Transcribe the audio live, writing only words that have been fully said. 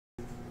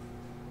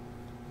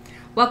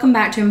Welcome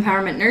back to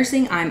N-Powerment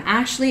Nursing. I'm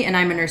Ashley and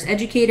I'm a nurse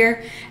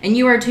educator, and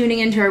you are tuning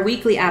into our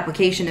weekly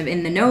application of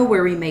In the Know,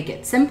 where we make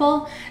it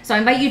simple. So I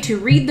invite you to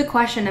read the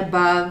question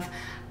above,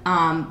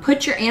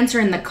 put your answer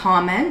in the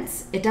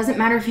comments. It doesn't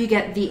matter if you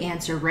get the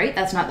answer right,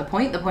 that's not the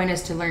point. The point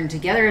is to learn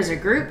together as a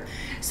group.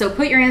 So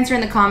put your answer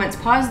in the comments,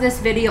 pause this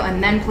video,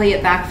 and then play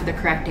it back for the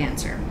correct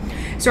answer.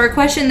 So our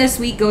question this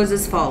week goes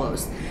as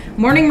follows.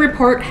 Morning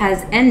report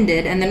has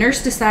ended and the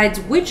nurse decides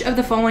which of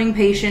the following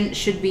patients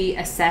should be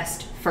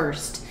assessed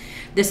first.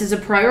 This is a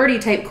priority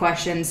type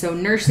question, so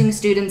nursing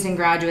students and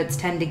graduates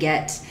tend to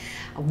get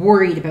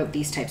worried about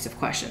these types of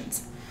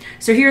questions.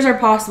 So here's our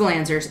possible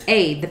answers.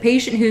 A, the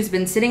patient who's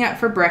been sitting up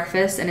for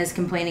breakfast and is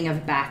complaining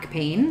of back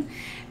pain.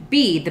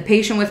 B, the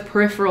patient with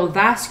peripheral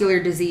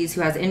vascular disease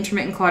who has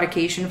intermittent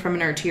claudication from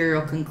an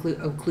arterial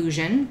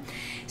occlusion.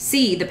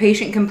 C, the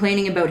patient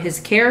complaining about his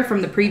care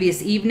from the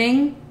previous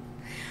evening.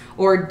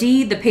 Or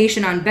D, the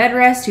patient on bed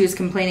rest who is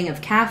complaining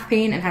of calf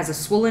pain and has a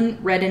swollen,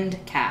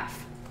 reddened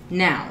calf.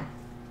 Now,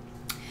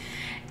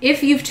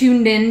 if you've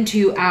tuned in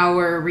to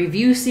our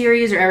review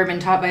series or ever been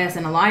taught by us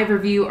in a live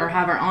review or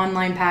have our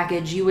online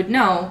package, you would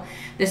know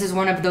this is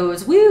one of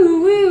those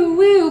woo, woo,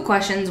 woo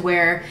questions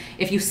where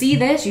if you see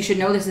this, you should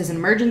know this is an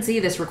emergency.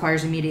 This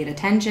requires immediate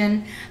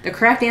attention. The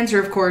correct answer,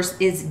 of course,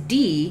 is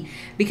D,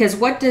 because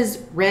what does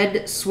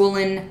red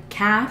swollen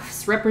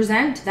calves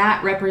represent?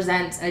 That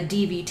represents a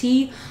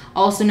DVT,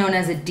 also known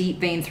as a deep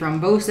vein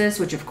thrombosis,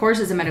 which of course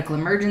is a medical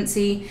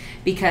emergency,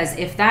 because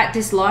if that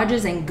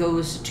dislodges and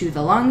goes to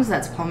the lungs,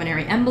 that's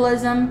pulmonary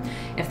embolism.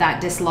 If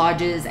that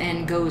dislodges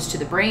and goes to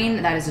the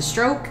brain, that is a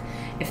stroke.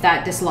 If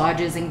that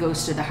dislodges and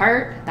goes to the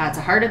heart, that's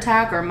a heart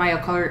attack or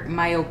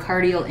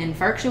myocardial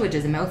infarction, which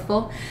is a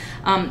mouthful.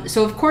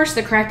 So of course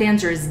the correct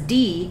answer is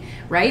D,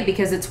 right?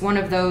 Because it's one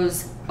of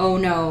those, oh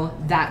no,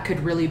 that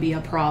could really be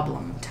a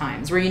problem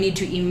times where you need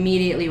to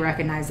immediately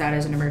recognize that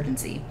as an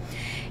emergency.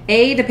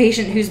 A, the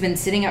patient who's been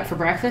sitting up for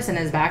breakfast and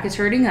his back is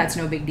hurting, that's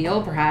no big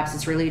deal. Perhaps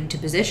it's related to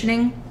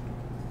positioning.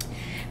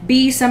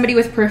 B, somebody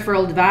with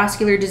peripheral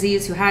vascular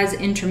disease who has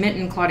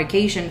intermittent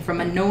claudication from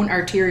a known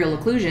arterial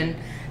occlusion,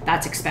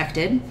 that's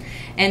expected.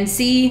 And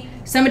C,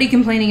 somebody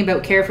complaining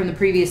about care from the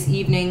previous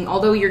evening,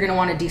 although you're going to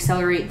want to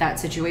decelerate that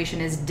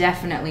situation, is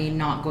definitely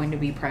not going to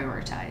be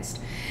prioritized.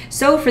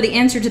 So for the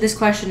answer to this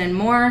question and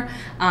more,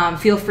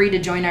 feel free to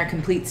join our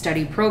complete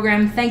study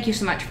program. Thank you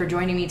so much for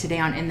joining me today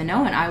on In the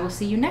Know, and I will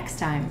see you next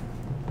time.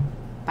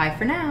 Bye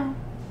for now.